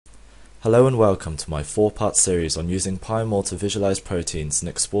Hello and welcome to my 4-part series on using PyMol to visualize proteins and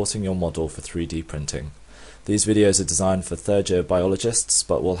exporting your model for 3D printing. These videos are designed for third-year biologists,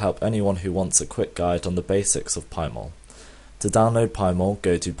 but will help anyone who wants a quick guide on the basics of PyMol. To download PyMol,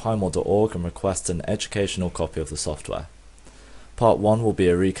 go to pymol.org and request an educational copy of the software. Part 1 will be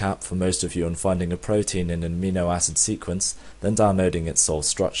a recap for most of you on finding a protein in an amino acid sequence, then downloading its solved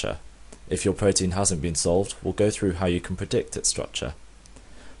structure. If your protein hasn't been solved, we'll go through how you can predict its structure.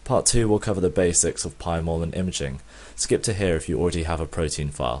 Part 2 will cover the basics of PyMol and imaging. Skip to here if you already have a protein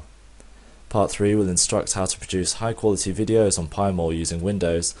file. Part 3 will instruct how to produce high-quality videos on PyMol using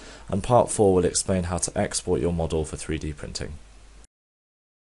Windows, and Part 4 will explain how to export your model for 3D printing.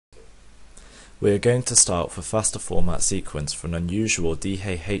 We are going to start with a faster format sequence for an unusual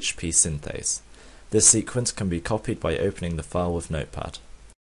DAHP synthase. This sequence can be copied by opening the file with Notepad.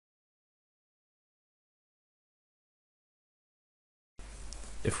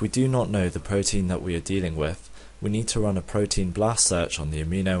 If we do not know the protein that we are dealing with, we need to run a protein blast search on the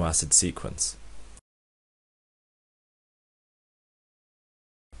amino acid sequence.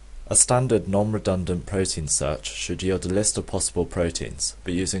 A standard non-redundant protein search should yield a list of possible proteins,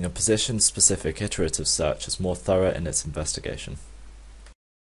 but using a position-specific iterative search is more thorough in its investigation.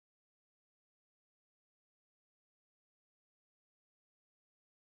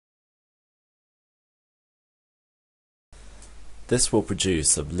 This will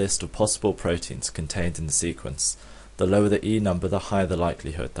produce a list of possible proteins contained in the sequence. The lower the E number, the higher the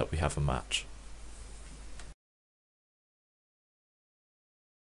likelihood that we have a match.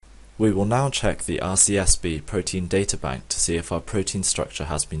 We will now check the RCSB protein data bank to see if our protein structure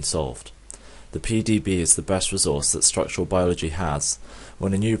has been solved. The PDB is the best resource that structural biology has.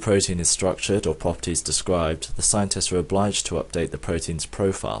 When a new protein is structured or properties described, the scientists are obliged to update the protein's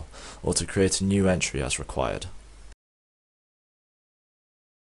profile or to create a new entry as required.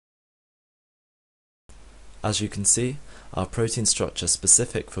 As you can see, our protein structure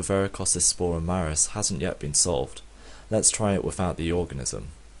specific for Varicoses spora maris hasn't yet been solved. Let's try it without the organism.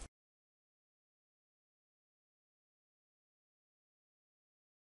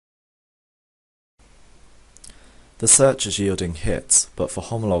 The search is yielding hits, but for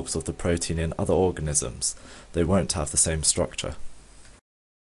homologs of the protein in other organisms, they won't have the same structure.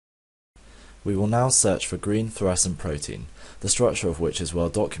 We will now search for green fluorescent protein, the structure of which is well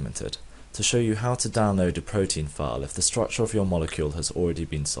documented, to show you how to download a protein file if the structure of your molecule has already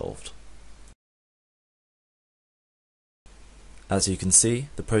been solved. As you can see,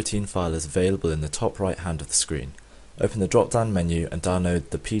 the protein file is available in the top right hand of the screen. Open the drop-down menu and download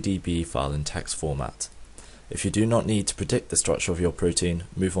the PDB file in text format. If you do not need to predict the structure of your protein,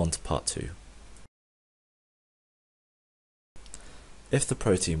 move on to Part 2. If the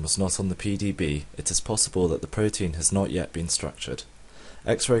protein was not on the PDB, it is possible that the protein has not yet been structured.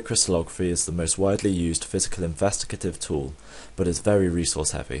 X-ray crystallography is the most widely used physical investigative tool, but is very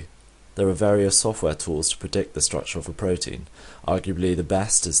resource heavy. There are various software tools to predict the structure of a protein. Arguably the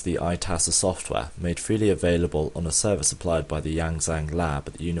best is the I-tasser software, made freely available on a server supplied by the Yangzhang lab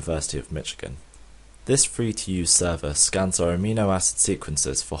at the University of Michigan. This free-to-use server scans our amino acid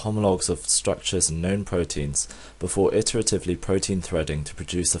sequences for homologs of structures and known proteins before iteratively protein threading to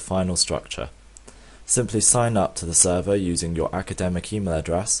produce a final structure. Simply sign up to the server using your academic email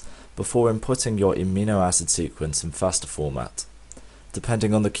address before inputting your amino acid sequence in FASTA format.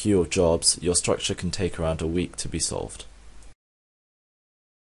 Depending on the queue of jobs, your structure can take around a week to be solved.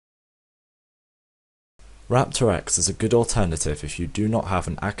 RaptorX is a good alternative if you do not have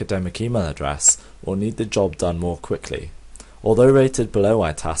an academic email address or need the job done more quickly. Although rated below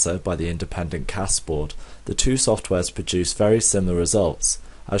I-tasser by the independent CAS board, the two softwares produce very similar results,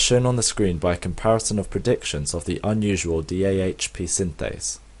 as shown on the screen by a comparison of predictions of the unusual DAHP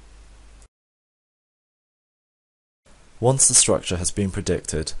synthase. Once the structure has been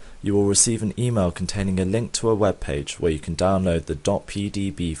predicted, you will receive an email containing a link to a web page where you can download the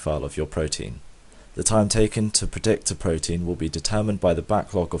 .pdb file of your protein. The time taken to predict a protein will be determined by the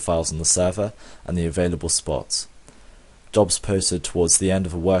backlog of files on the server and the available spots. Jobs posted towards the end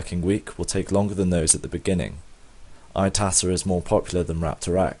of a working week will take longer than those at the beginning. I-tasser is more popular than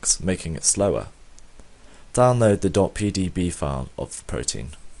RaptorX, making it slower. Download the .pdb file of the protein.